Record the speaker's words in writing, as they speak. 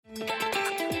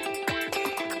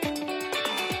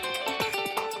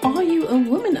Are you a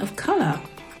woman of colour?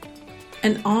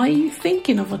 And are you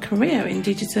thinking of a career in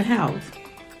digital health?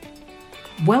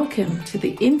 Welcome to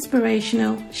the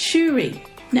inspirational Shuri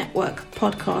Network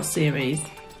podcast series.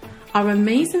 Our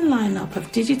amazing lineup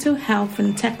of digital health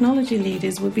and technology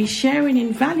leaders will be sharing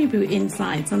invaluable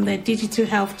insights on their digital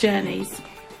health journeys,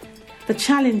 the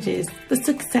challenges, the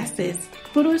successes,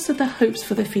 but also the hopes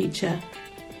for the future.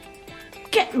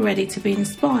 Get ready to be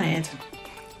inspired.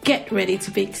 Get ready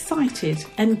to be excited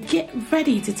and get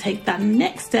ready to take that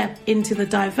next step into the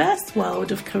diverse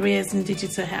world of careers in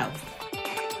digital health.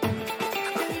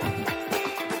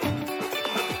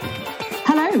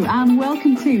 Hello and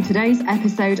welcome to today's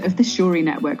episode of the Shuri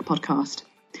Network podcast.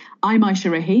 I'm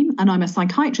Aisha Rahim and I'm a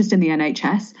psychiatrist in the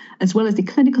NHS as well as the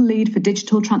clinical lead for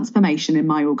digital transformation in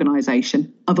my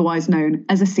organisation, otherwise known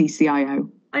as a CCIO.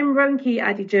 I'm Ronke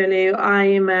Adijolu.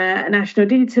 I'm a national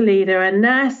digital leader and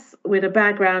nurse with a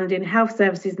background in health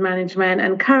services management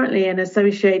and currently an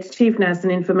associate chief nurse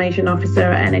and information officer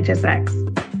at NHSX.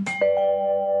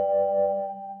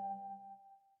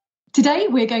 Today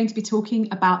we're going to be talking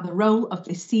about the role of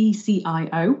the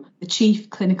CCIO, the Chief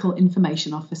Clinical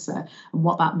Information Officer, and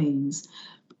what that means.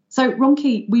 So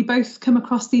Ronke, we both come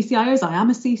across CCIOs. I am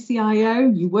a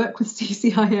CCIO, you work with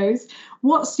CCIOs.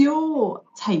 What's your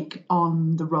take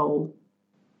on the role?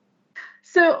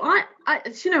 So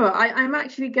I'm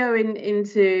actually going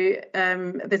into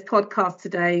this podcast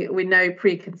today with no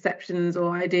preconceptions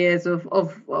or ideas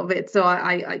of it. So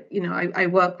I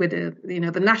work with the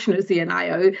national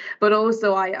CNIO, but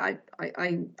also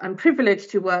I'm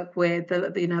privileged to work with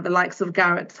the likes of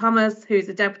Garrett Thomas, who's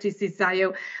a deputy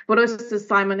CCIO, but also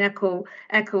Simon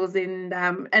Eccles in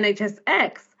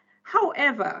NHSX.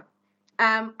 However,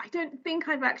 I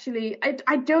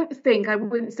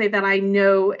wouldn't say that I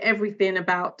know everything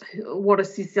about what a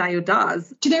CCIO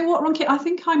does. Do you know what, Ronke? I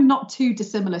think I'm not too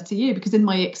dissimilar to you because in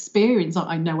my experience,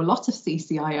 I know a lot of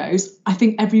CCIOs. I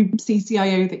think every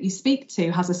CCIO that you speak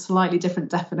to has a slightly different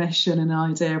definition and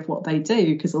idea of what they do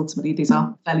because ultimately these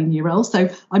are fairly new roles. So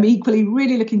I'm equally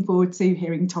really looking forward to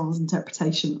hearing Toral's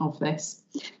interpretation of this.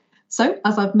 So,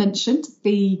 as I've mentioned,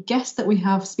 the guest that we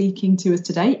have speaking to us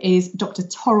today is Dr.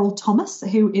 Toral Thomas,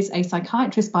 who is a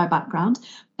psychiatrist by background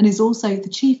and is also the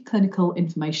Chief Clinical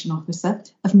Information Officer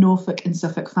of Norfolk and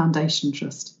Suffolk Foundation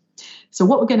Trust. So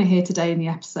what we're going to hear today in the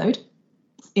episode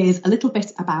is a little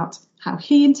bit about how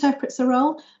he interprets the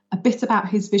role, a bit about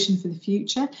his vision for the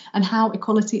future, and how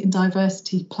equality and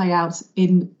diversity play out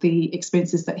in the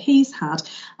experiences that he's had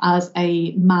as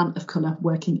a man of colour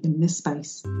working in this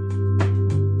space.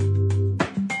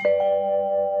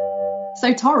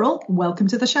 So, Toral, welcome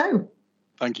to the show.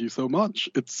 Thank you so much.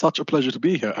 It's such a pleasure to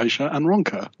be here, Aisha and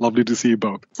Ronke. Lovely to see you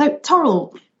both. So,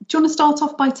 Toral, do you want to start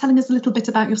off by telling us a little bit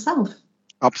about yourself?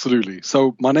 Absolutely.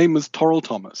 So my name is Toral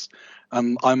Thomas,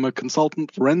 and I'm a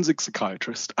consultant forensic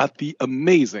psychiatrist at the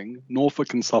amazing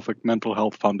Norfolk and Suffolk Mental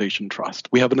Health Foundation Trust.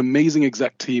 We have an amazing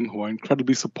exec team who are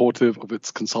incredibly supportive of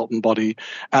its consultant body.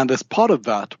 And as part of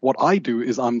that, what I do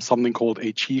is I'm something called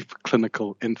a Chief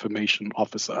Clinical Information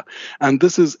Officer. And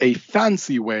this is a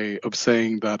fancy way of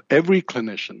saying that every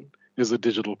clinician is a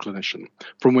digital clinician.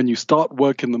 From when you start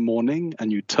work in the morning and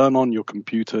you turn on your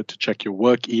computer to check your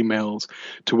work emails,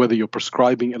 to whether you're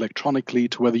prescribing electronically,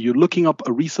 to whether you're looking up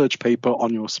a research paper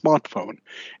on your smartphone,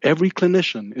 every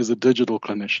clinician is a digital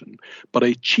clinician. But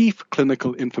a chief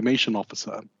clinical information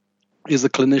officer is a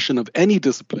clinician of any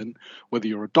discipline, whether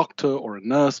you're a doctor or a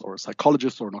nurse or a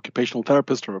psychologist or an occupational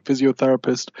therapist or a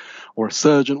physiotherapist or a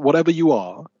surgeon, whatever you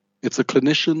are. It's a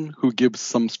clinician who gives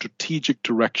some strategic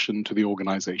direction to the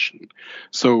organization.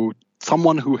 So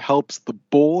someone who helps the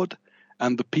board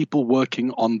and the people working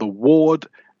on the ward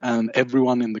and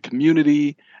everyone in the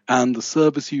community and the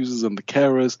service users and the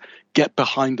carers get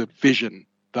behind a vision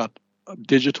that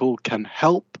digital can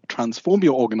help transform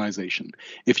your organization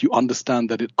if you understand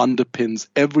that it underpins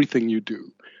everything you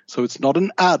do. So it's not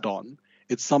an add-on.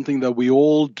 It's something that we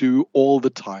all do all the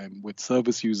time with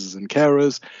service users and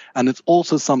carers, and it's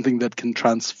also something that can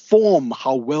transform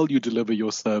how well you deliver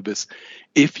your service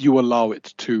if you allow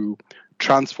it to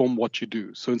transform what you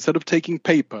do. So instead of taking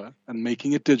paper and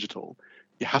making it digital,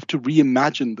 you have to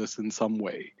reimagine this in some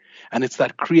way. And it's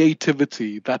that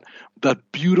creativity, that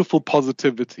beautiful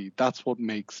positivity, that's what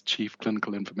makes Chief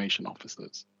Clinical Information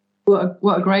Officers.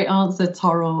 What a great answer,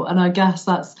 Toral. And I guess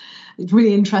that's it's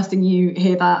really interesting you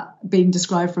hear that being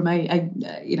described from a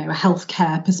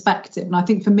healthcare perspective. And I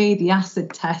think for me, the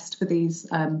acid test for these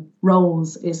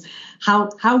roles is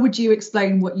how would you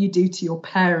explain what you do to your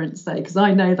parents, though? Because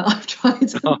I know that I've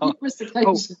tried on numerous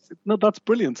occasions. No, that's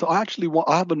brilliant. So I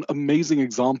have an amazing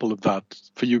example of that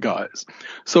for you guys.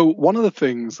 So one of the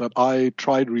things that I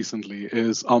tried recently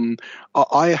is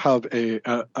I have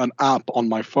an app on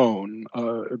my phone,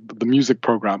 the music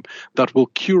program, that will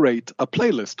curate a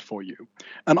playlist for you.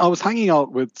 And I was hanging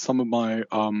out with some of my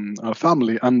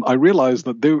family, and I realized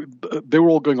that they were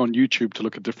all going on YouTube to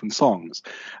look at different songs.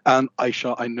 And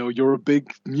Aisha, I know you're a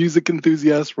big music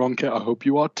enthusiast. Ronke, I hope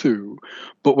you are too.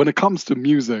 But when it comes to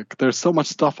music, there's so much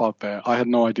stuff out there. I had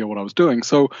no idea what I was doing.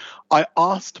 So I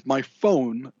asked my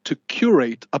phone to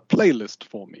curate a playlist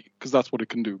for me, because that's what it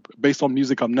can do, based on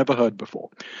music I've never heard before.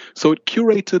 So it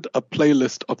curated a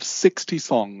playlist of 60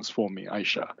 songs for me,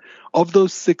 Aisha. Of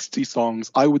those 60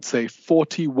 songs, I would say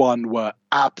 41 were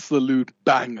absolute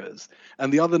bangers.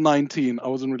 And the other 19 I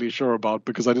wasn't really sure about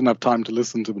because I didn't have time to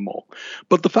listen to them all.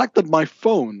 But the fact that my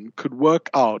phone could work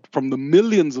out from the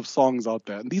millions of songs out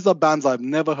there, and these are bands I've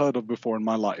never heard of before in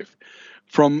my life,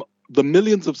 from the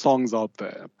millions of songs out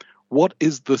there, what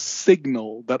is the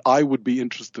signal that I would be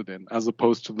interested in as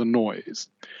opposed to the noise,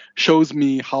 shows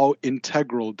me how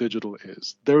integral digital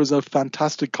is. There is a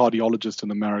fantastic cardiologist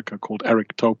in America called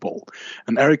Eric Topol,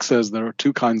 and Eric says there are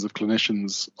two kinds of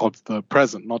clinicians of the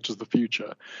present, not just the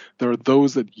future. There are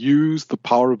those that use the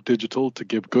power of digital to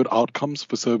give good outcomes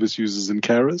for service users and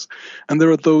carers, and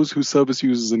there are those whose service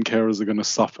users and carers are going to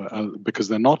suffer because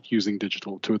they're not using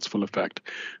digital to its full effect.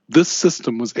 This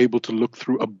system was able to look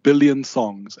through 1 billion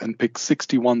songs and pick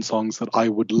 61 songs that I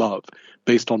would love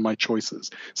based on my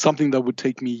choices. Something that would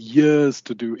take me years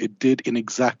to do, it did in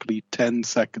exactly 10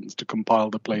 seconds to compile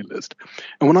the playlist.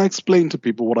 And when I explain to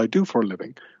people what I do for a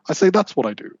living, I say that's what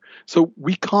I do. So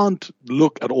we can't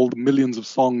look at all the millions of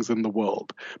songs in the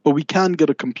world, but we can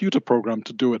get a computer program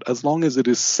to do it as long as it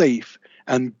is safe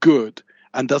and good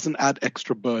and doesn't add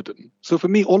extra burden. So for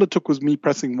me, all it took was me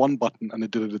pressing one button and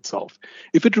it did it itself.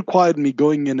 If it required me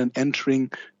going in and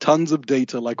entering tons of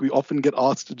data like we often get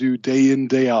asked to do day in,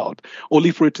 day out,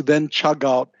 only for it to then chug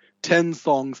out 10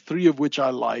 songs, 3 of which I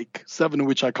like, 7 of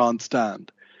which I can't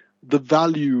stand, the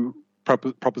value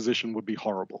proposition would be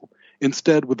horrible.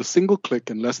 Instead, with a single click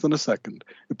in less than a second,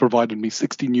 it provided me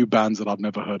 60 new bands that I've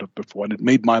never heard of before, and it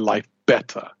made my life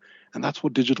better. And that's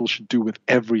what digital should do with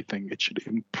everything. It should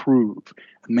improve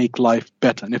and make life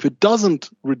better. And if it doesn't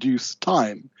reduce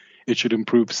time, it should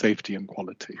improve safety and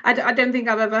quality. I don't think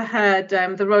I've ever heard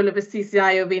the role of a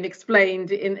CCIO being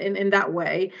explained in that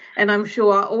way. And I'm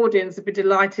sure our audience would be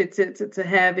delighted to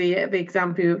hear the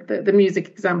example, the music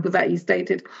example that you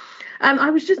stated. I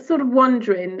was just sort of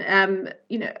wondering,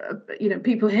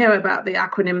 people hear about the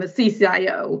acronym, the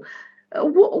CCIO.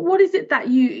 What is it that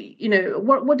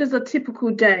what does a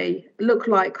typical day look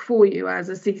like for you as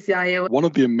a CCIO? One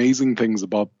of the amazing things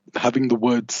about having the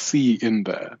word C in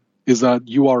there is that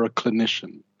you are a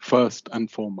clinician first and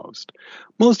foremost.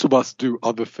 Most of us do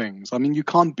other things. I mean, you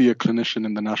can't be a clinician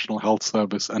in the National Health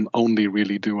Service and only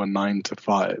really do a 9 to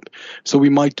 5. So we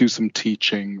might do some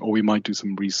teaching, or we might do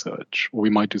some research, or we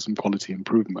might do some quality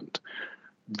improvement.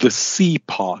 The C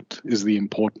part is the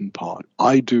important part.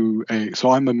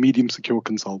 I'm a medium secure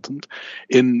consultant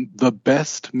in the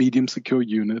best medium secure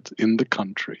unit in the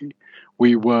country.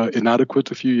 We were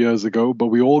inadequate a few years ago, but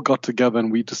we all got together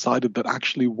and we decided that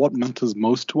actually what matters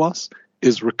most to us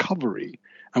is recovery.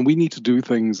 And we need to do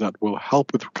things that will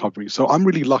help with recovery. So I'm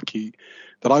really lucky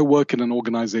that I work in an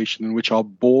organization in which our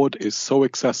board is so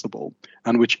accessible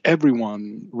and which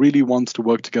everyone really wants to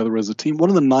work together as a team. One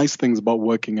of the nice things about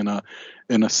working in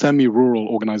a semi-rural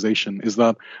organization is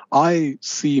that I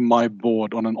see my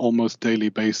board on an almost daily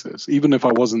basis, even if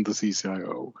I wasn't the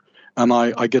CCIO. And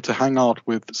I get to hang out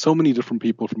with so many different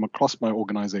people from across my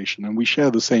organization, and we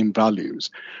share the same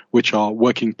values, which are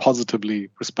working positively,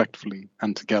 respectfully,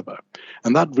 and together.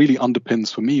 And that really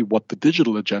underpins for me what the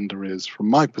digital agenda is from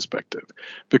my perspective,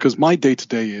 because my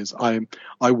day-to-day is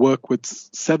I work with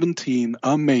 17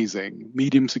 amazing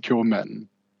medium secure men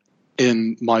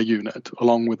in my unit,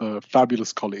 along with a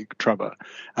fabulous colleague, Trevor,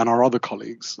 and our other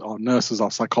colleagues, our nurses,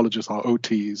 our psychologists, our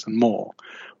OTs, and more.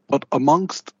 But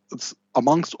amongst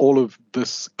all of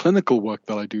this clinical work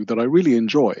that I do that I really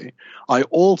enjoy, I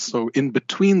also, in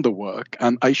between the work,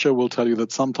 and Aisha will tell you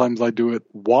that sometimes I do it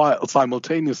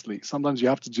simultaneously. Sometimes you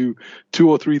have to do 2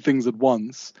 or 3 things at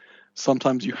once.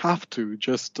 Sometimes you have to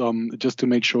just to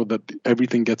make sure that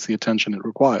everything gets the attention it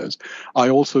requires. I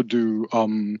also do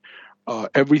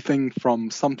everything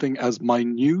from something as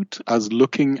minute as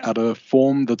looking at a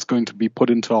form that's going to be put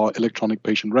into our electronic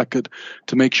patient record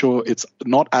to make sure it's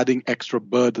not adding extra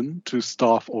burden to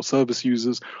staff or service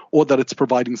users, or that it's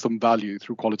providing some value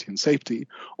through quality and safety.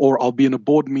 Or I'll be in a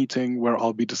board meeting where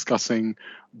I'll be discussing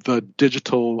the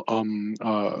digital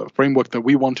framework that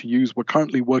we want to use. We're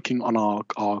currently working on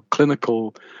our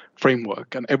clinical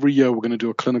framework, and every year we're going to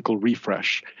do a clinical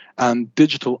refresh, and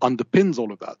digital underpins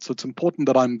all of that. So it's important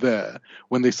that I'm there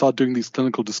when they start doing these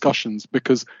clinical discussions,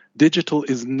 because digital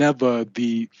is never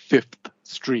the fifth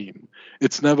stream.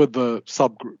 It's never the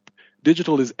subgroup.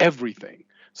 Digital is everything.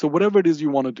 So whatever it is you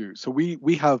want to do. So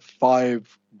we have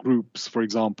 5 groups, for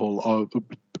example,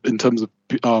 in terms of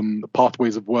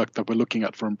pathways of work that we're looking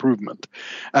at for improvement.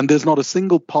 And there's not a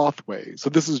single pathway. So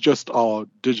this is just our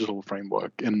digital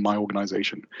framework in my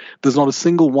organization. There's not a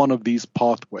single one of these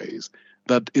pathways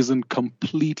that isn't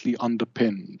completely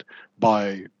underpinned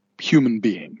by human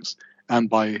beings and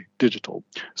by digital.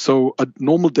 So a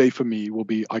normal day for me will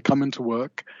be, I come into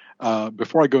work.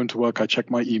 Before I go into work, I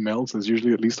check my emails. There's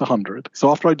usually at least 100.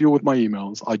 So after I deal with my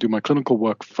emails, I do my clinical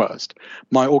work first.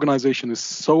 My organization is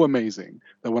so amazing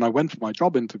that when I went for my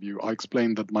job interview, I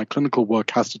explained that my clinical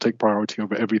work has to take priority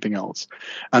over everything else.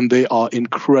 And they are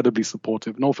incredibly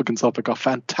supportive. Norfolk and Suffolk are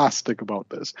fantastic about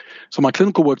this. So my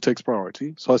clinical work takes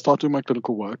priority. So I start doing my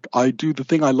clinical work. I do the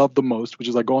thing I love the most, which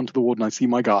is I go onto the ward and I see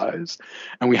my guys.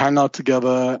 And we hang out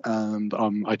together, and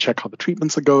I check how the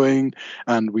treatments are going.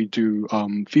 And we do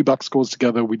feedback scores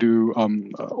together. We do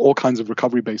all kinds of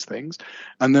recovery-based things.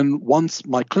 And then once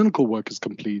my clinical work is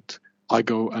complete, I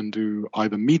go and do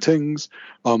either meetings,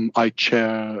 I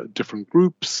chair different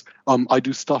groups, I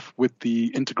do stuff with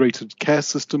the integrated care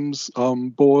systems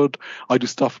board, I do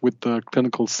stuff with the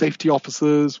clinical safety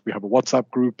officers. We have a WhatsApp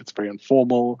group, it's very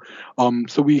informal.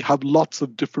 So we have lots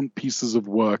of different pieces of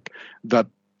work that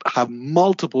have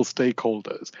multiple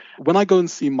stakeholders. When I go and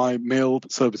see my male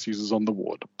service users on the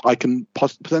ward, I can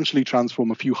potentially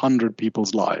transform a few hundred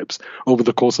people's lives over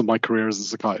the course of my career as a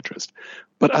psychiatrist.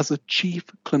 But as a chief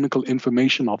clinical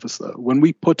information officer, when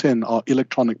we put in our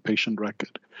electronic patient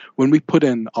record, when we put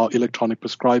in our electronic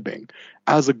prescribing,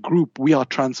 as a group, we are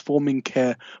transforming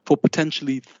care for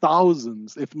potentially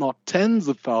thousands, if not tens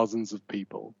of thousands of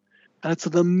people. And it's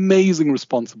an amazing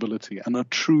responsibility and a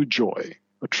true joy.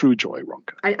 A true joy,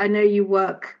 Ronka. I know you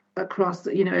work across,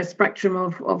 a spectrum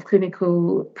of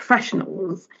clinical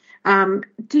professionals.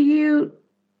 Do you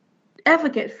ever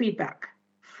get feedback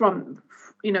from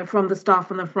the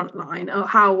staff on the front line, or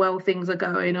how well things are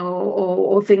going,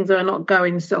 or things are not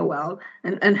going so well?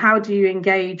 And how do you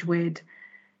engage with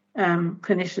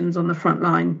clinicians on the front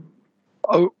line?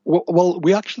 Oh, well,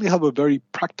 we actually have a very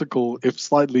practical, if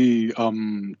slightly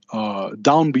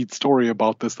downbeat story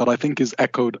about this that I think is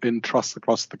echoed in trusts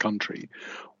across the country.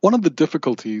 One of the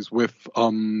difficulties with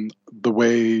the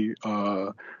way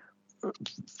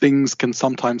things can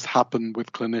sometimes happen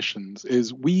with clinicians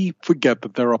is we forget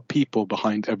that there are people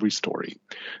behind every story.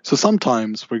 So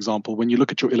sometimes, for example, when you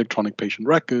look at your electronic patient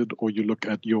record or you look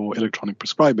at your electronic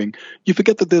prescribing, you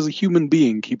forget that there's a human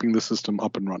being keeping the system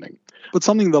up and running. But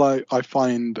something that I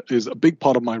find is a big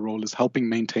part of my role is helping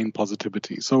maintain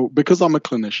positivity. So because I'm a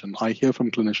clinician, I hear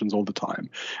from clinicians all the time,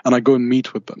 and I go and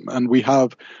meet with them. And we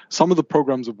have some of the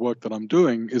programs of work that I'm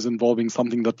doing is involving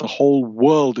something that the whole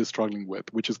world is struggling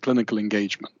with, which is clinical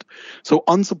engagement. So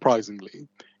unsurprisingly,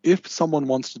 if someone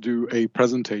wants to do a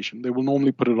presentation, they will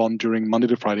normally put it on during Monday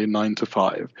to Friday, 9 to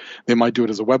 5. They might do it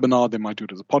as a webinar, they might do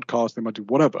it as a podcast, they might do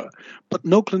whatever. But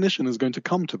no clinician is going to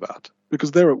come to that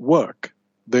because they're at work.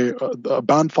 A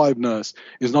band 5 nurse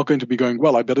is not going to be going,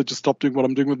 well, I better just stop doing what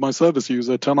I'm doing with my service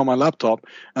user, turn on my laptop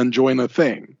and join a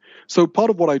thing. So part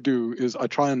of what I do is I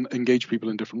try and engage people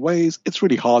in different ways. It's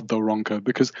really hard though, Ronka,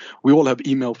 because we all have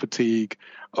email fatigue.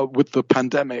 With the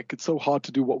pandemic, it's so hard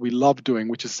to do what we love doing,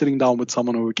 which is sitting down with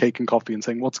someone over cake and coffee and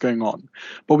saying, what's going on?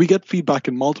 But we get feedback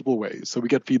in multiple ways. So we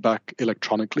get feedback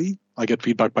electronically. I get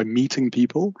feedback by meeting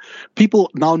people. People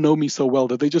now know me so well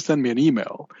that they just send me an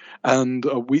email, and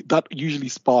that usually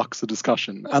sparks a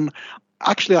discussion. And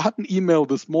actually, I had an email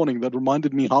this morning that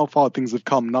reminded me how far things have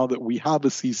come now that we have a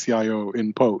CCIO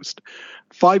in post.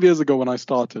 5 years ago when I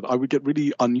started, I would get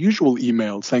really unusual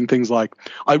emails saying things like,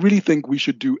 I really think we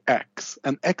should do X.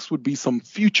 And X would be some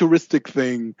futuristic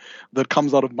thing that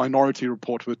comes out of Minority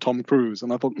Report with Tom Cruise.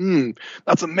 And I thought,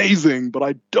 that's amazing, but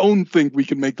I don't think we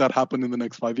can make that happen in the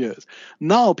next 5 years.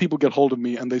 Now people get hold of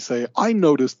me and they say, I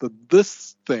noticed that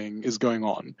this thing is going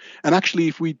on. And actually,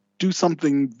 if we do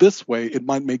something this way, it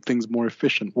might make things more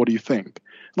efficient. What do you think?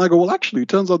 And I go, well, actually, it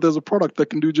turns out there's a product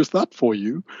that can do just that for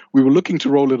you. We were looking to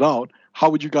roll it out. how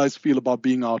would you guys feel about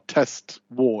being our test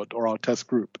ward or our test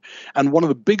group? And one of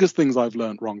the biggest things I've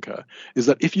learned, Ronka, is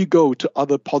that if you go to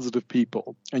other positive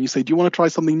people and you say, do you want to try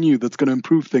something new that's going to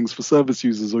improve things for service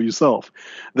users or yourself?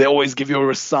 They always give you a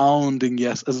resounding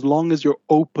yes, as long as you're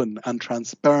open and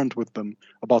transparent with them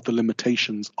about the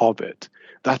limitations of it.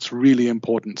 That's really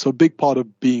important. So a big part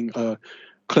of being a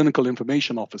clinical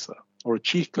information officer or a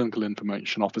chief clinical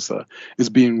information officer is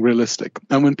being realistic.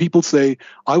 And when people say,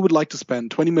 I would like to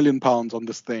spend 20 million pounds on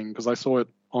this thing because I saw it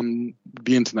on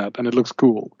the internet and it looks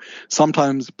cool,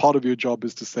 sometimes part of your job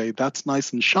is to say, that's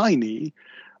nice and shiny,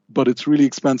 but it's really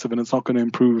expensive and it's not going to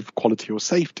improve quality or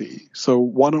safety. So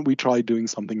why don't we try doing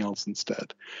something else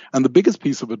instead? And the biggest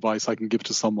piece of advice I can give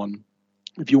to someone,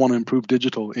 if you want to improve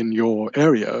digital in your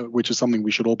area, which is something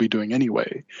we should all be doing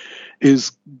anyway,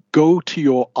 is go to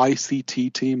your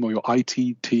ICT team or your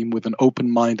IT team with an open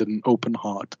mind and an open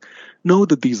heart. Know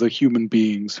that these are human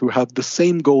beings who have the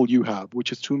same goal you have,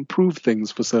 which is to improve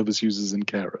things for service users and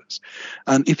carers.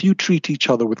 And if you treat each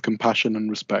other with compassion and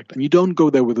respect, and you don't go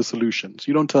there with a solution, so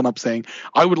you don't turn up saying,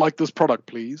 I would like this product,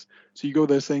 please. So you go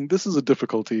there saying, this is a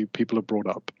difficulty people have brought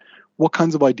up. What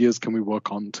kinds of ideas can we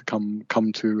work on to come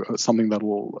to something that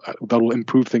will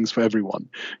improve things for everyone?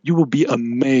 You will be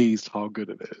amazed how good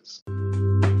it is.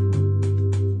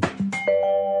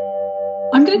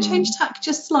 I'm going to change tack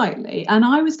just slightly, and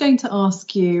I was going to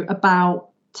ask you about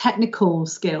technical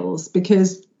skills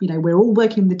because, you know, we're all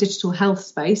working in the digital health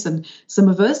space, and some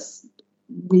of us,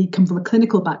 we come from a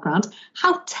clinical background.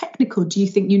 How technical do you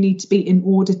think you need to be in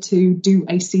order to do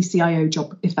a CCIO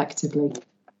job effectively?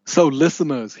 So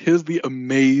listeners, here's the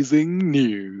amazing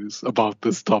news about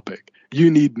this topic.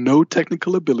 You need no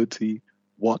technical ability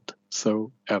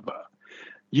whatsoever.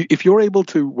 If you're able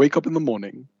to wake up in the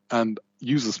morning and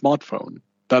use a smartphone,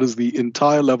 that is the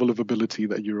entire level of ability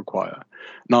that you require.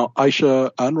 Now,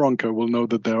 Aisha and Ronka will know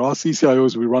that there are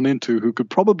CCIOs we run into who could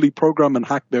probably program and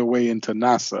hack their way into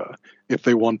NASA if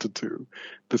they wanted to.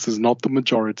 This is not the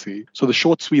majority. So the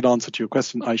short, sweet answer to your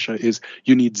question, Aisha, is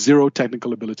you need zero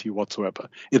technical ability whatsoever.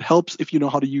 It helps if you know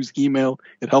how to use email.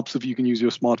 It helps if you can use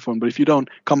your smartphone. But if you don't,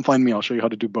 come find me. I'll show you how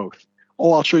to do both.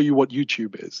 Or I'll show you what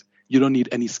YouTube is. You don't need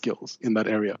any skills in that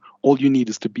area. All you need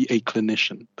is to be a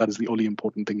clinician. That is the only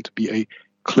important thing, to be a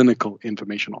clinical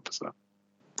information officer.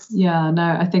 Yeah, no,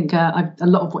 I think a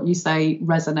lot of what you say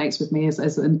resonates with me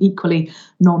as an equally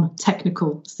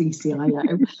non-technical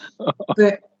CCIO.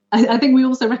 But I think we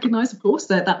also recognise, of course,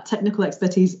 that technical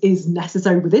expertise is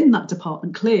necessary within that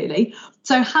department, clearly.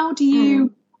 So how do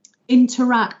you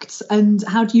interact and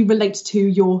how do you relate to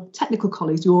your technical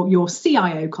colleagues, your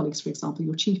CIO colleagues, for example,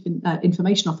 your chief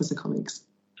information officer colleagues?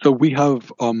 So we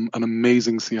have an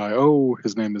amazing CIO.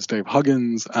 His name is Dave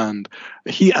Huggins, and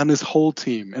he and his whole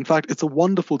team. In fact, it's a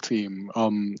wonderful team.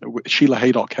 Sheila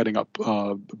Haydock heading up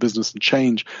business and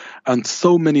change, and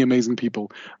so many amazing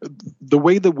people. The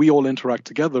way that we all interact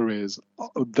together is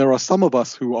there are some of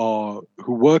us who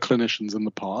were clinicians in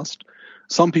the past.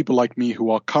 Some people like me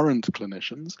who are current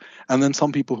clinicians, and then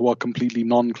some people who are completely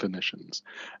non-clinicians.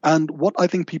 And what I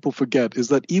think people forget is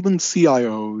that even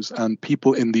CIOs and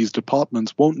people in these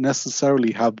departments won't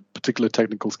necessarily have particular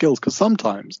technical skills, because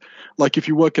sometimes, like if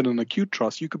you work in an acute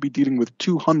trust, you could be dealing with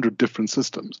 200 different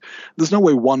systems. There's no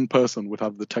way one person would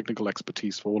have the technical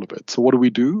expertise for all of it. So what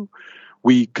do?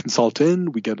 We consult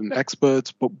in, we get in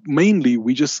experts, but mainly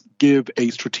we just give a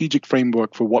strategic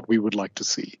framework for what we would like to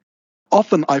see.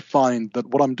 Often I find that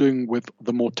what I'm doing with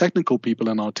the more technical people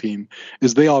in our team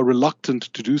is they are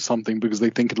reluctant to do something because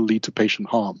they think it'll lead to patient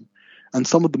harm. And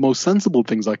some of the most sensible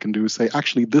things I can do is say,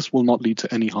 actually, this will not lead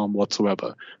to any harm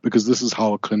whatsoever because this is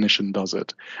how a clinician does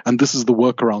it. And this is the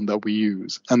workaround that we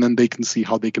use. And then they can see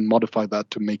how they can modify that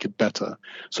to make it better.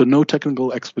 So no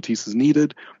technical expertise is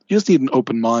needed. You just need an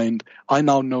open mind. I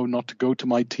now know not to go to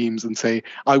my teams and say,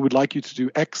 I would like you to do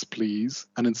X, please.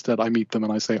 And instead I meet them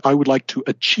and I say, I would like to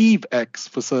achieve X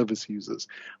for service users.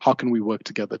 How can we work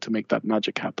together to make that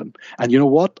magic happen? And you know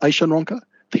what, Aisha and Ronka?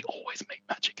 They always make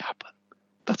magic happen.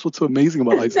 That's what's so amazing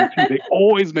about ICT. They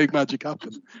always make magic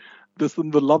happen. They're some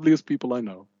of the loveliest people I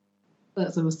know.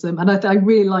 That's awesome. And I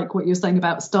really like what you're saying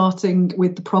about starting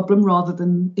with the problem rather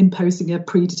than imposing a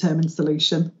predetermined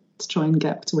solution to try and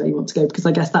get to where you want to go, because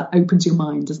I guess that opens your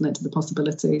mind, doesn't it, to the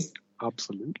possibilities.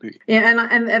 Absolutely. Yeah,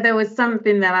 and there was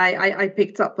something that I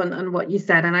picked up on what you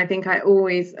said, and I think I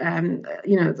always, I'm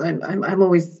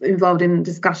always involved in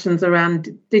discussions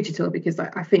around digital, because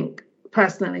I think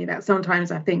personally that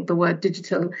sometimes I think the word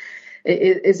digital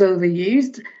is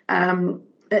overused. And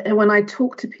when I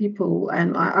talk to people,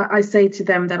 and I say to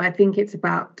them that I think it's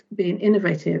about being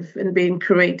innovative and being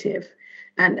creative,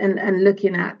 and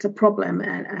looking at a problem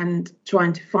and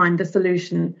trying to find the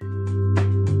solution.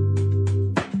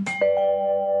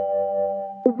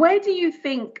 Where do you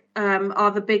think are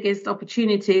the biggest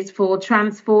opportunities for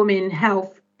transforming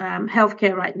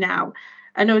healthcare right now?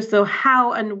 And also,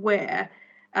 how and where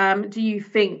do you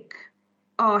think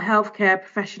our healthcare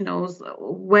professionals,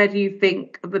 where do you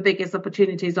think the biggest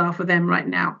opportunities are for them right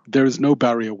now? There is no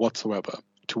barrier whatsoever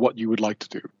to what you would like to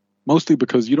do. Mostly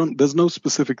because there's no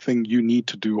specific thing you need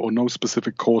to do or no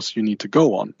specific course you need to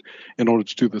go on in order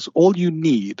to do this. All you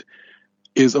need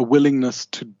is a willingness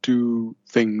to do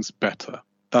things better.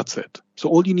 That's it. So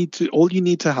all you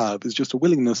need to have is just a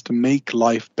willingness to make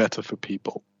life better for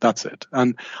people. That's it.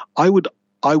 And I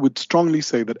would strongly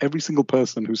say that every single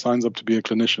person who signs up to be a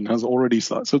clinician has already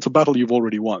started. So it's a battle you've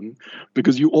already won,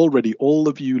 because all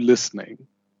of you listening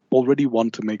already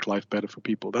want to make life better for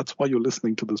people. That's why you're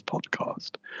listening to this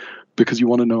podcast, because you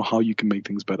want to know how you can make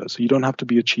things better. So you don't have to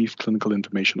be a chief clinical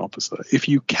information officer. If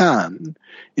you can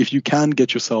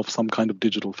get yourself some kind of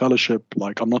digital fellowship,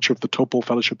 like I'm not sure if the Topol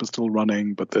fellowship is still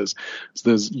running, but there's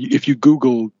if you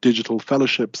Google digital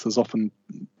fellowships, there's often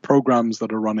programs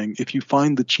that are running. If you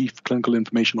find the chief clinical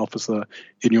information officer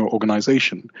in your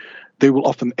organization, they will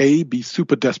often be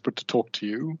super desperate to talk to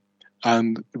you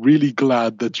and really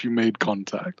glad that you made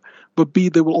contact. But B,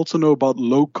 they will also know about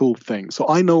local things. So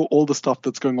I know all the stuff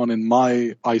that's going on in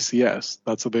my ICS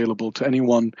that's available to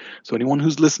anyone. So anyone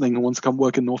who's listening who wants to come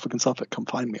work in Norfolk and Suffolk, come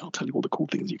find me. I'll tell you all the cool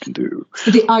things you can do.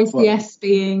 So the ICS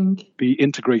being? The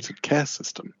integrated care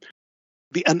system.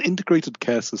 An integrated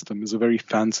care system is a very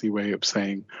fancy way of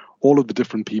saying all of the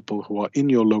different people who are in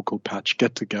your local patch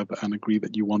get together and agree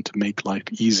that you want to make life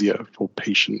easier for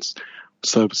patients,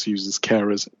 service users,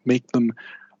 carers, make them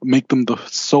the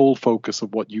sole focus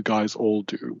of what you guys all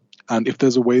do. And if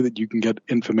there's a way that you can get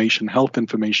health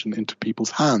information into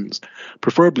people's hands,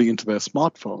 preferably into their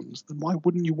smartphones, then why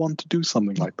wouldn't you want to do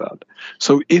something like that?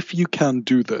 So if you can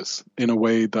do this in a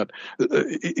way that,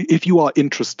 if you are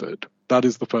interested, that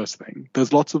is the first thing.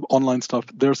 There's lots of online stuff.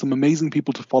 There are some amazing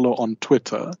people to follow on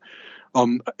Twitter.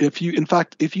 If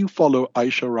you follow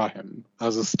Aisha Rahim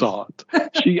as a start,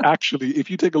 she actually, if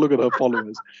you take a look at her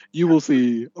followers, you will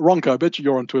see, Ronka, I bet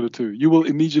you're on Twitter too. You will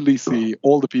immediately see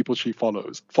all the people she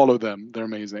follows. Follow them. They're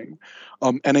amazing.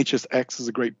 NHSX is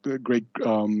a great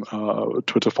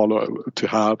Twitter follower to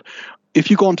have. If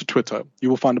you go onto Twitter, you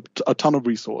will find a ton of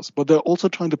resource, but they're also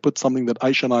trying to put something that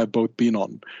Aisha and I have both been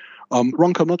on.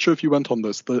 Ronka, I'm not sure if you went on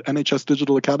this, the NHS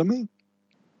Digital Academy?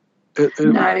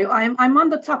 No, I'm on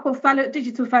the Topol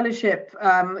Digital Fellowship.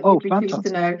 You'd be pleased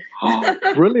to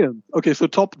know. Brilliant. Okay, so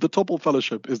the Topol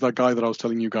Fellowship is that guy that I was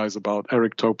telling you guys about,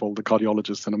 Eric Topol, the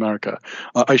cardiologist in America.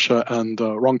 Aisha and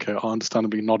Ronke are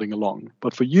understandably nodding along.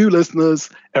 But for you listeners,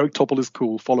 Eric Topol is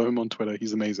cool. Follow him on Twitter.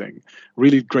 He's amazing.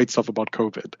 Really great stuff about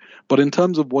COVID. But in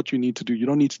terms of what you need to do, you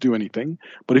don't need to do anything.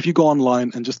 But if you go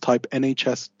online and just type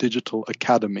NHS Digital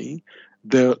Academy,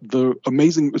 the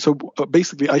amazing. So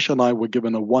basically, Aisha and I were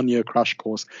given a 1-year crash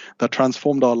course that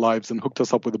transformed our lives and hooked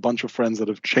us up with a bunch of friends that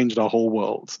have changed our whole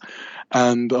worlds.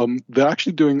 And they're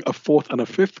actually doing a 4th and a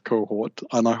 5th cohort.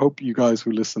 And I hope you guys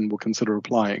who listen will consider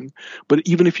applying. But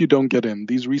even if you don't get in,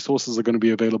 these resources are going to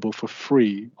be available for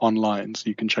free online, so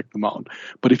you can check them out.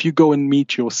 But if you go and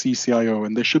meet your CCIO,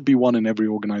 and there should be one in every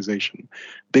organization,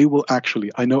 they will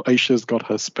actually, I know Aisha's got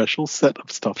her special set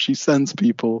of stuff she sends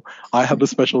people. I have a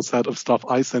special set of stuff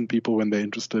I send people when they're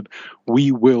interested.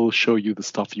 We will show you the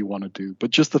stuff you want to do. But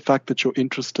just the fact that you're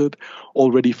interested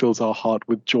already fills our heart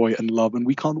with joy and love. And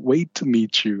we can't wait to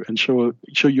meet you and show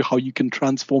you how you can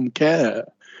transform care.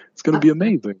 It's going to be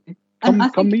amazing.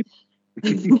 Come meet.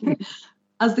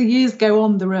 As the years go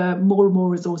on, there are more and more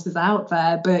resources out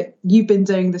there, but you've been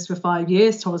doing this for 5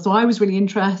 years, Tom. So I was really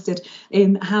interested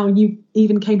in how you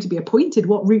even came to be appointed.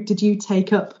 What route did you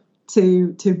take up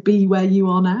to be where you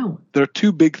are now? There are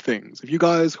 2 big things. If you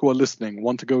guys who are listening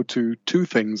want to go to 2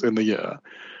 things in the year,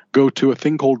 go to a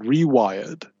thing called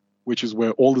Rewired, which is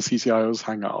where all the CCIOs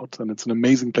hang out. And it's an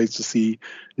amazing place to see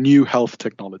new health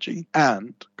technology,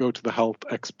 and go to the Health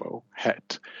Expo,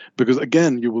 HET, because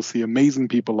again, you will see amazing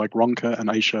people like Ronka and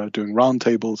Aisha doing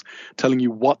roundtables, telling you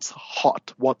what's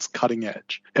hot, what's cutting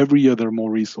edge. Every year there are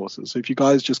more resources. So if you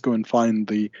guys just go and find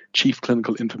the Chief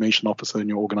Clinical Information Officer in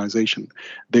your organization,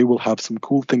 they will have some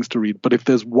cool things to read. But if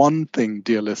there's one thing,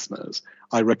 dear listeners,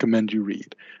 I recommend you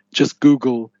read, just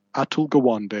Google Atul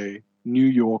Gawande, New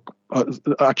York,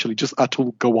 just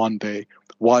Atul Gawande,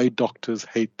 Why Doctors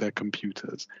Hate Their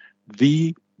Computers.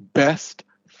 The best,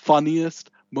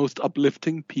 funniest, most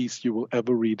uplifting piece you will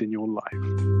ever read in your life.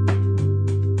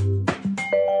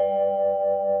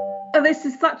 Oh, this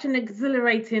is such an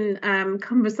exhilarating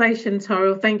conversation,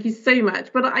 Toril. Thank you so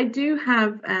much. But I do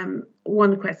have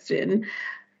one question.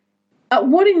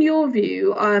 What, in your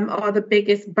view, are the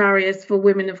biggest barriers for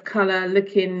women of colour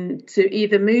looking to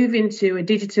either move into a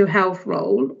digital health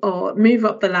role or move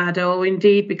up the ladder or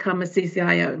indeed become a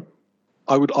CCIO?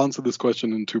 I would answer this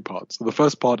question in two parts. So the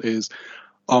first part is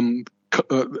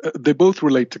they both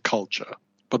relate to culture,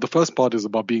 but the first part is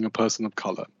about being a person of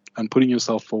colour and putting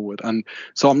yourself forward. And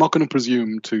so I'm not going to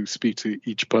presume to speak to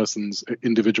each person's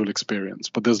individual experience,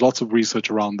 but there's lots of research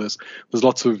around this. There's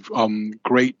lots of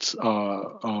great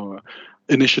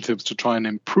initiatives to try and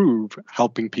improve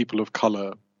helping people of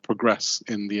colour progress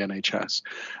in the NHS.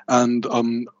 And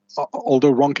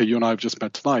although Ronke, you and I have just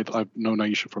met tonight, I've known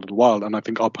Aisha for a little while, and I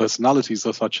think our personalities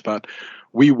are such that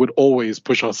we would always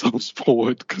push ourselves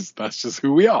forward because that's just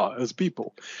who we are as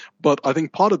people. But I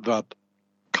think part of that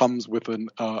comes with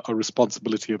a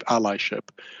responsibility of allyship,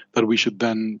 that we should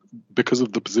then, because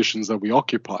of the positions that we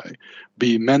occupy,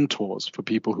 be mentors for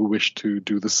people who wish to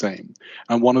do the same.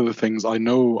 And one of the things I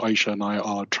know Aisha and I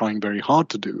are trying very hard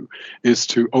to do is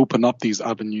to open up these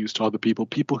avenues to other people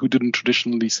who didn't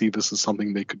traditionally see this as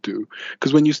something they could do.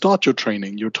 Because when you start your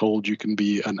training, you're told you can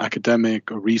be an academic,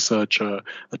 a researcher,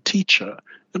 a teacher.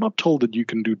 You're not told that you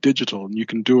can do digital and you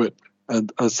can do it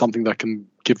as something that can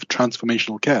give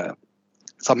transformational care,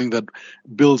 something that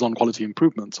builds on quality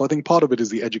improvement. So I think part of it is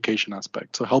the education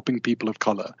aspect. So helping people of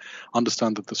color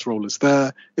understand that this role is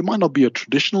there. It might not be a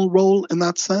traditional role in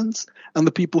that sense. And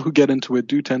the people who get into it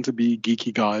do tend to be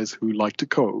geeky guys who like to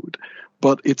code.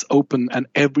 But it's open, and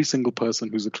every single person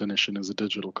who's a clinician is a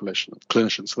digital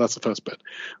clinician. So that's the first bit.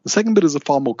 The second bit is a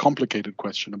far more complicated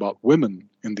question about women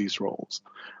in these roles.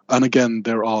 And again,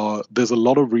 there's a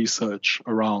lot of research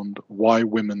around why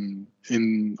women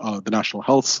in the National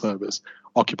Health Service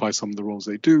occupy some of the roles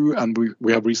they do. And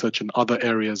we have research in other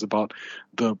areas about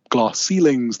the glass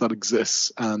ceilings that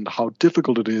exist and how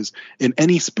difficult it is in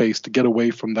any space to get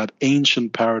away from that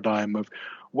ancient paradigm of,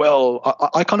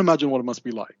 well, I can't imagine what it must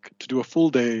be like to do a full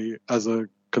day as a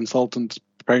consultant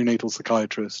perinatal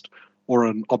psychiatrist or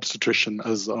an obstetrician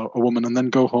as a woman, and then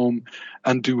go home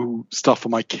and do stuff for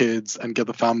my kids and get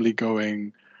the family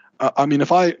going. I mean,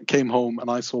 if I came home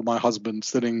and I saw my husband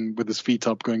sitting with his feet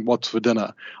up going, "What's for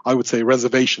dinner?" I would say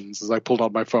reservations as I pulled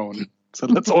out my phone and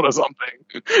said, "Let's order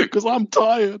something," because I'm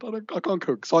tired. I can't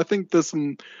cook. So I think there's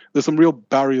some real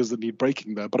barriers that need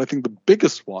breaking there. But I think the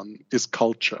biggest one is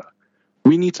culture.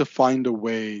 We need to find a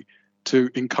way to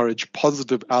encourage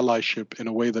positive allyship in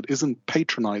a way that isn't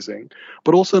patronizing,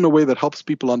 but also in a way that helps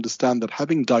people understand that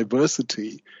having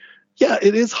diversity, yeah,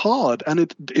 it is hard, and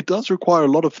it does require a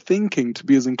lot of thinking to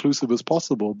be as inclusive as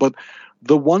possible. But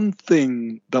the one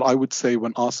thing that I would say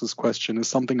when asked this question is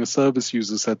something a service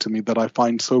user said to me that I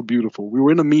find so beautiful. We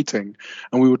were in a meeting,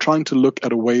 and we were trying to look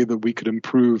at a way that we could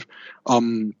improve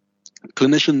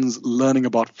clinicians learning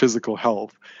about physical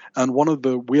health. And one of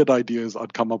the weird ideas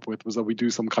I'd come up with was that we do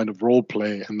some kind of role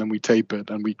play and then we tape it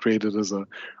and we create it as a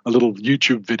little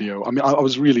YouTube video. I mean, I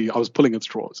was pulling at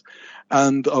straws.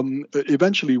 And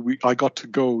eventually I got to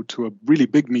go to a really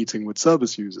big meeting with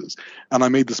service users. And I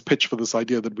made this pitch for this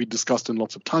idea that we discussed in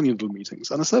lots of tiny little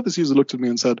meetings. And a service user looked at me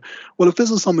and said, "Well, if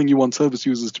this is something you want service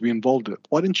users to be involved in,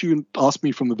 why didn't you ask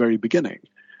me from the very beginning?"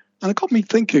 And it got me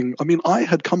thinking. I mean, I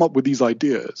had come up with these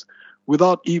ideas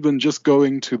without even just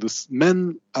going to the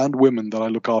men and women that I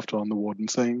look after on the ward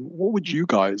and saying, what would you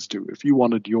guys do if you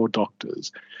wanted your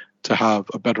doctors to have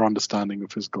a better understanding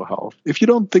of physical health? If you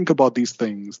don't think about these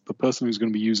things, the person who's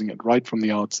going to be using it right from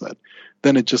the outset,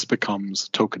 then it just becomes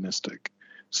tokenistic.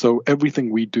 So everything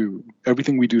we do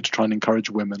to try and encourage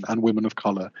women and women of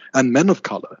color and men of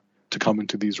color to come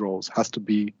into these roles has to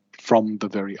be from the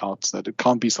very outset. It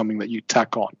can't be something that you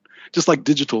tack on. Just like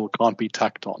digital can't be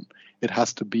tacked on. It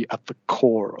has to be at the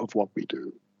core of what we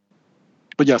do.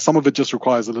 But yeah, some of it just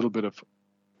requires a little bit of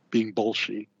being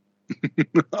bullshit.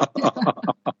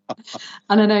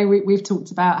 And I know we've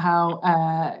talked about how,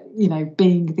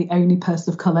 being the only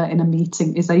person of colour in a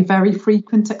meeting is a very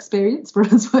frequent experience for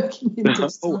us working in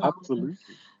digital. Oh, absolutely.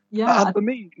 Yeah. And for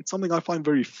me, it's something I find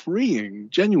very freeing,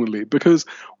 genuinely, because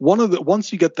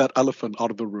once you get that elephant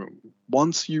out of the room,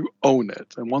 once you own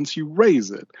it and once you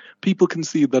raise it, people can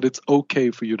see that it's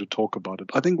okay for you to talk about it.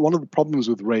 I think one of the problems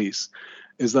with race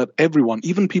is that everyone,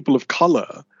 even people of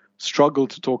color, struggle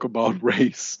to talk about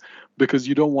race because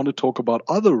you don't want to talk about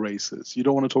other races. You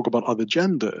don't want to talk about other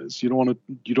genders. You don't want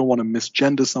to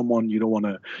misgender someone. You don't want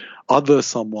to other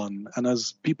someone. And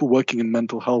as people working in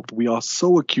mental health, we are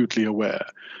so acutely aware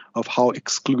of how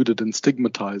excluded and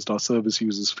stigmatized our service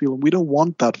users feel. And we don't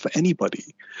want that for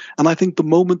anybody. And I think the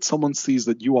moment someone sees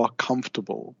that you are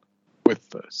comfortable with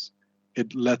this,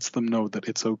 it lets them know that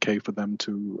it's okay for them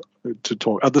to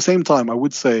talk. At the same time, I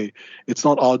would say it's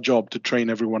not our job to train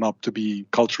everyone up to be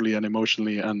culturally and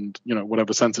emotionally and,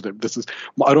 whatever, sensitive.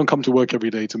 I don't come to work every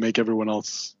day to make everyone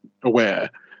else aware.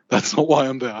 That's not why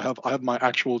I'm there. I have my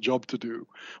actual job to do.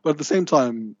 But at the same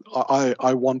time,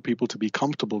 I want people to be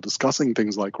comfortable discussing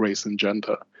things like race and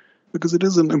gender, because it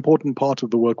is an important part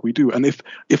of the work we do. And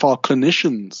if our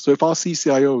clinicians, so if our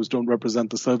CCIOs don't represent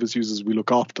the service users we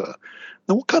look after,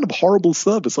 then what kind of horrible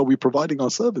service are we providing our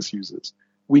service users?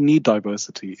 We need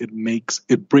diversity.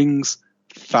 It brings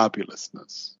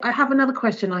fabulousness. I have another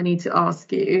question I need to ask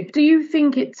you. Do you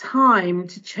think it's time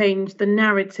to change the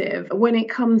narrative when it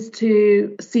comes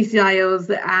to CCIOs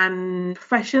and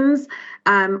professions?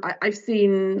 I've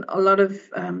seen a lot of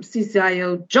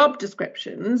CCIO job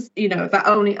descriptions, that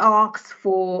only asks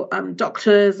for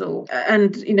doctors,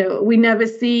 we never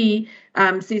see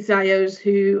CCIOs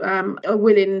who are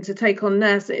willing to take on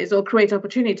nurses or create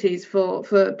opportunities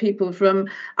for people from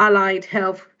allied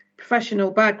health professional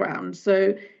background.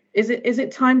 So is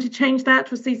it time to change that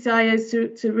for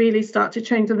CCIOs to really start to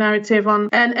change the narrative on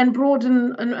and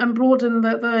broaden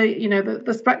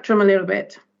the spectrum a little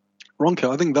bit? Ronke,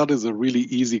 I think that is a really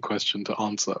easy question to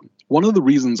answer. One of the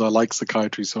reasons I like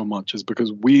psychiatry so much is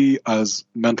because we as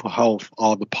mental health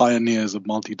are the pioneers of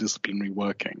multidisciplinary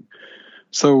working.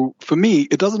 So for me,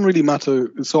 it doesn't really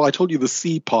matter. So I told you the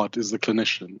C part is the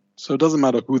clinician. So it doesn't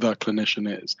matter who that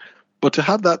clinician is. But to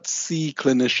have that C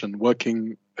clinician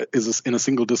working in a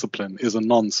single discipline is a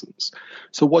nonsense.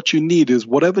 So what you need is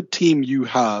whatever team you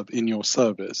have in your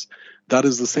service, that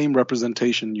is the same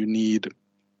representation you need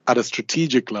at a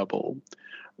strategic level.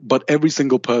 But every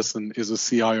single person is a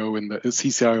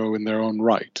CCIO in their own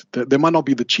right. They might not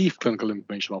be the chief clinical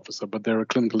information officer, but they're a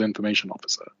clinical information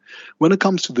officer. When it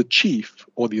comes to the chief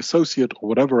or the associate or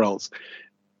whatever else,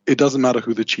 it doesn't matter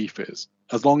who the chief is.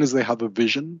 As long as they have a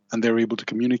vision and they're able to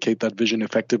communicate that vision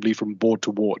effectively from board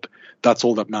to ward, that's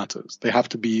all that matters. They have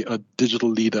to be a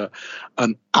digital leader,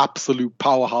 an absolute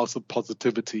powerhouse of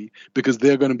positivity, because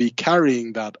they're going to be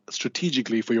carrying that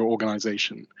strategically for your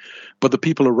organization. But the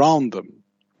people around them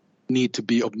need to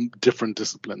be of different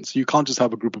disciplines. You can't just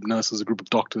have a group of nurses, a group of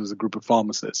doctors, a group of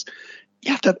pharmacists.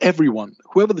 You have to have everyone.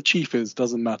 Whoever the chief is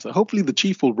doesn't matter. Hopefully the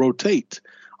chief will rotate.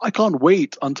 I can't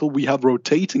wait until we have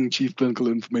rotating chief clinical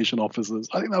information officers.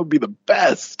 I think that would be the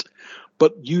best.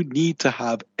 But you need to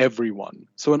have everyone.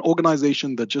 So an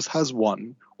organization that just has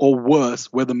one, or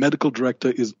worse, where the medical director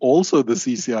is also the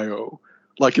CCIO,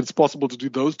 like it's possible to do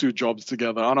those two jobs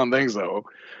together. I don't think so.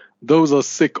 Those are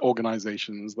sick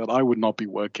organizations that I would not be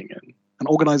working in. An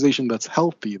organization that's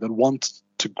healthy, that wants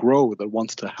to grow, that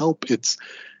wants to help its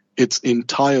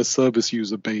entire service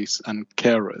user base and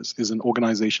carers is an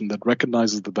organization that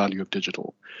recognizes the value of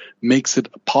digital, makes it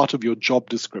a part of your job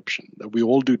description that we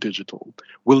all do digital,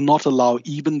 will not allow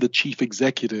even the chief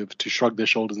executive to shrug their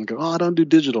shoulders and go, I don't do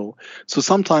digital. So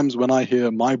sometimes when I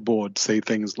hear my board say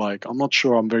things like, I'm not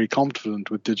sure I'm very confident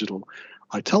with digital,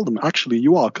 I tell them, actually,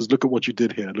 you are, because look at what you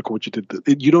did here. Look at what you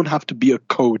did. You don't have to be a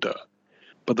coder.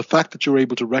 But the fact that you're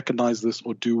able to recognize this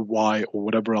or do Y or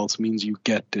whatever else means you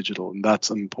get digital, and that's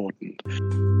important.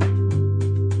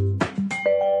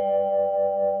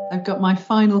 I've got my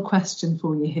final question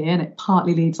for you here, and it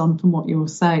partly leads on from what you were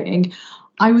saying.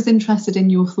 I was interested in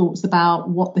your thoughts about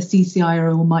what the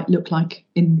CCIO might look like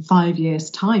in 5 years'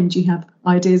 time. Do you have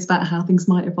ideas about how things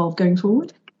might evolve going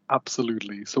forward?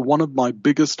 Absolutely. So one of my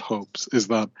biggest hopes is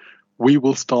that we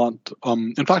will start,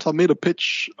 in fact, I made a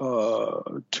pitch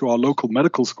to our local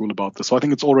medical school about this, so I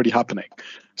think it's already happening.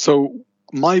 So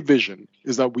my vision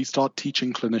is that we start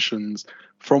teaching clinicians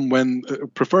from when,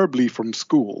 preferably from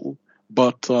school,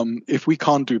 but if we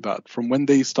can't do that, from when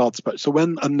they start, so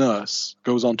when a nurse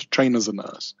goes on to train as a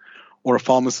nurse, or a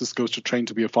pharmacist goes to train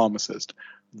to be a pharmacist,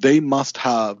 they must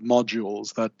have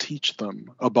modules that teach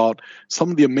them about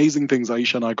some of the amazing things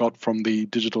Aisha and I got from the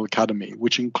Digital Academy,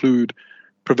 which include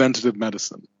preventative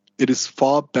medicine. It is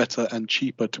far better and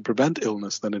cheaper to prevent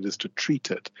illness than it is to treat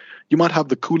it. You might have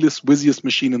the coolest, whizziest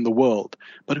machine in the world,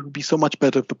 but it would be so much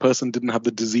better if the person didn't have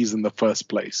the disease in the first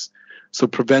place. So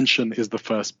prevention is the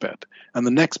first bit. And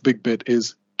the next big bit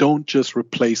is don't just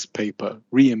replace paper,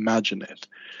 reimagine it.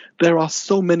 There are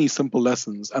so many simple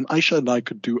lessons, and Aisha and I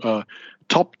could do a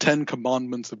top 10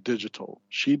 commandments of digital.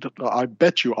 I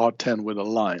bet you our 10 with a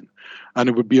line. And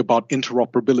it would be about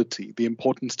interoperability, the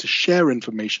importance to share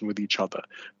information with each other,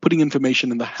 putting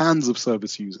information in the hands of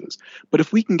service users. But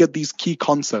if we can get these key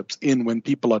concepts in when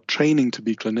people are training to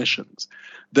be clinicians,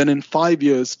 then in 5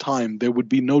 years' time, there would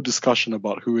be no discussion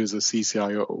about who is a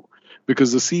CCIO.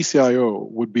 because the CCIO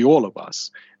would be all of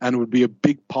us and would be a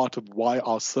big part of why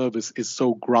our service is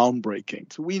so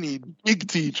groundbreaking. So we need big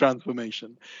T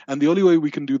transformation. And the only way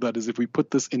we can do that is if we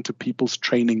put this into people's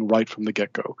training right from the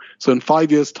get-go. So in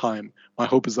 5 years' time, my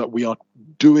hope is that we are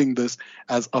doing this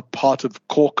as a part of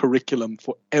core curriculum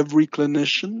for every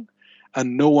clinician,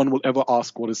 and no one will ever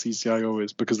ask what a CCIO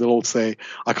is, because they'll all say,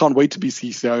 I can't wait to be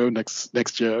CCIO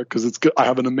next year because it's good. I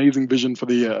have an amazing vision for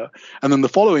the year. And then the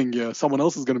following year, someone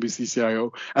else is going to be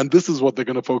CCIO, and this is what they're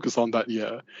going to focus on that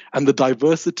year. And the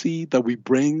diversity that we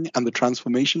bring and the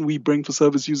transformation we bring for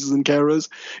service users and carers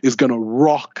is going to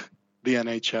rock the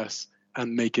NHS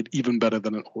and make it even better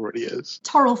than it already is.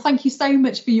 Toril, thank you so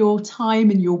much for your time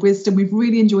and your wisdom. We've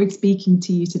really enjoyed speaking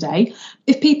to you today.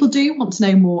 If people do want to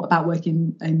know more about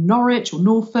working in Norwich or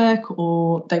Norfolk,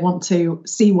 or they want to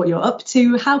see what you're up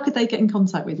to, how could they get in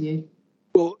contact with you?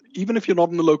 Well, even if you're not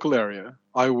in the local area,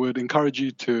 I would encourage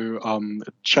you to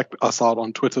check us out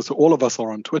on Twitter. So all of us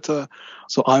are on Twitter.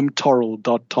 So I'm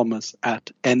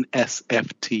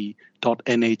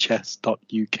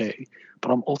toril.thomas@nsft.nhs.uk. But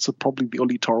I'm also probably the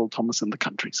only Toril Thomas in the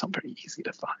country, so I'm very easy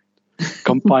to find.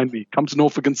 Come find me. Come to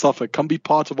Norfolk and Suffolk. Come be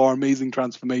part of our amazing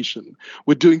transformation.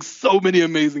 We're doing so many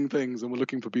amazing things, and we're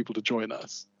looking for people to join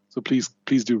us. So please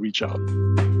do reach out.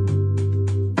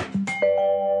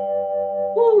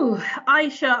 Ooh,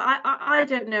 Aisha, I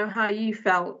don't know how you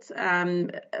felt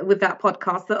with that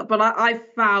podcast, but I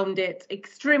found it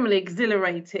extremely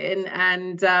exhilarating,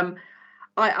 and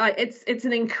it's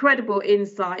an incredible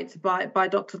insight by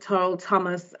Dr. Toril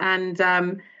Thomas, and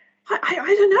I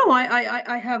don't know,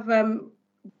 I have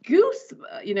goose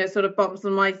sort of bumps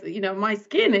on my my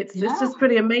skin. It's just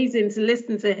pretty amazing to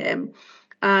listen to him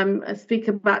speak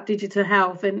about digital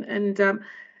health, and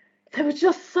there were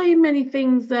just so many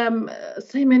things, so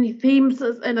many themes,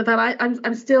 and that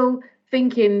I'm still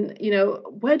thinking,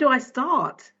 where do I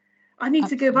start? I need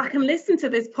to go back and listen to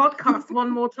this podcast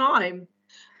one more time.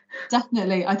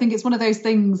 Definitely. I think it's one of those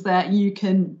things that you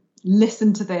can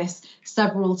listen to this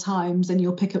several times and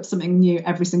you'll pick up something new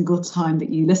every single time that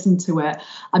you listen to it.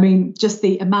 I mean, just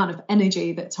the amount of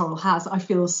energy that Toril has, I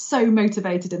feel so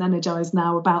motivated and energized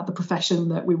now about the profession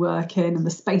that we work in and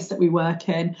the space that we work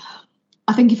in.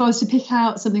 I think if I was to pick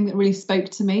out something that really spoke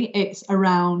to me, it's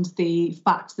around the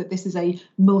fact that this is a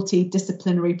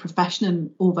multidisciplinary profession.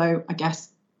 And although I guess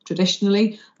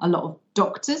traditionally a lot of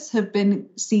doctors have been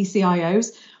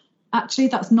CCIOs, actually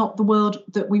that's not the world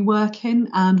that we work in,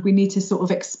 and we need to sort of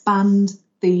expand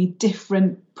the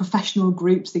different professional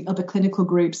groups, the other clinical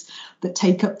groups that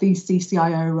take up these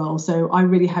CCIO roles. So I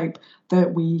really hope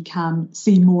that we can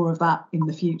see more of that in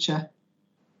the future.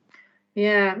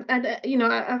 Yeah, and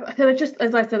there are just,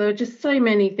 as I said, there are just so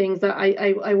many things that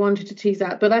I wanted to tease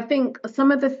out, but I think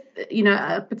some of the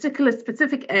a particular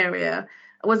specific area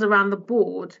was around the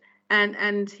board,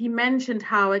 and he mentioned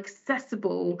how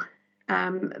accessible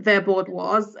their board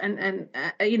was, and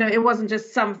it wasn't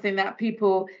just something that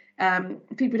people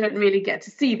don't really get to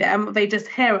see them, they just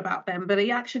hear about them, but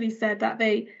he actually said that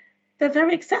they're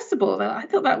very accessible. I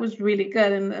thought that was really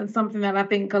good, and something that I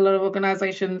think a lot of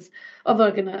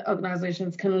other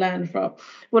organizations can learn from.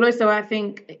 But also I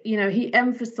think he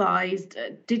emphasized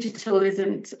digital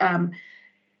isn't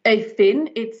a thing,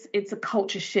 it's a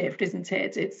culture shift, isn't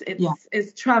it? It's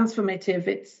transformative.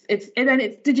 It's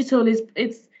digital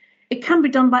it can be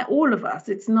done by all of us.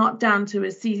 It's not down to a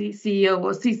CEO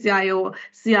or CCIO or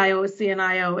CIO or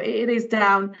CNIO. It is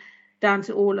down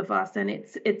to all of us, and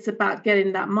it's about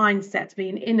getting that mindset,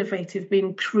 being innovative,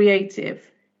 being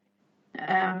creative,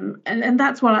 and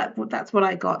that's what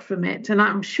I got from it. And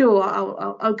I'm sure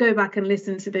I'll go back and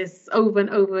listen to this over and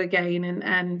over again,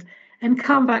 and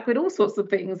come back with all sorts of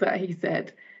things that he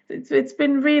said. It's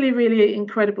been really, really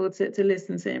incredible to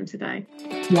listen to him today.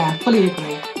 Yeah, fully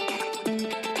agree.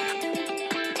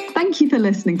 Thank you for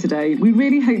listening today. We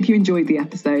really hope you enjoyed the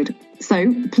episode.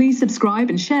 So please subscribe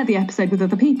and share the episode with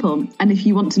other people. And if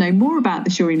you want to know more about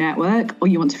the Shuri Network, or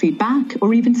you want to feedback,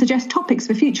 or even suggest topics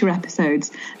for future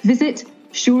episodes, visit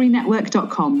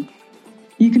shurinetwork.com.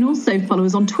 You can also follow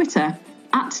us on Twitter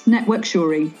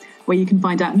 @NetworkShuri, where you can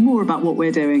find out more about what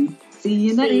we're doing. See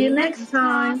you next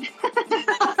time.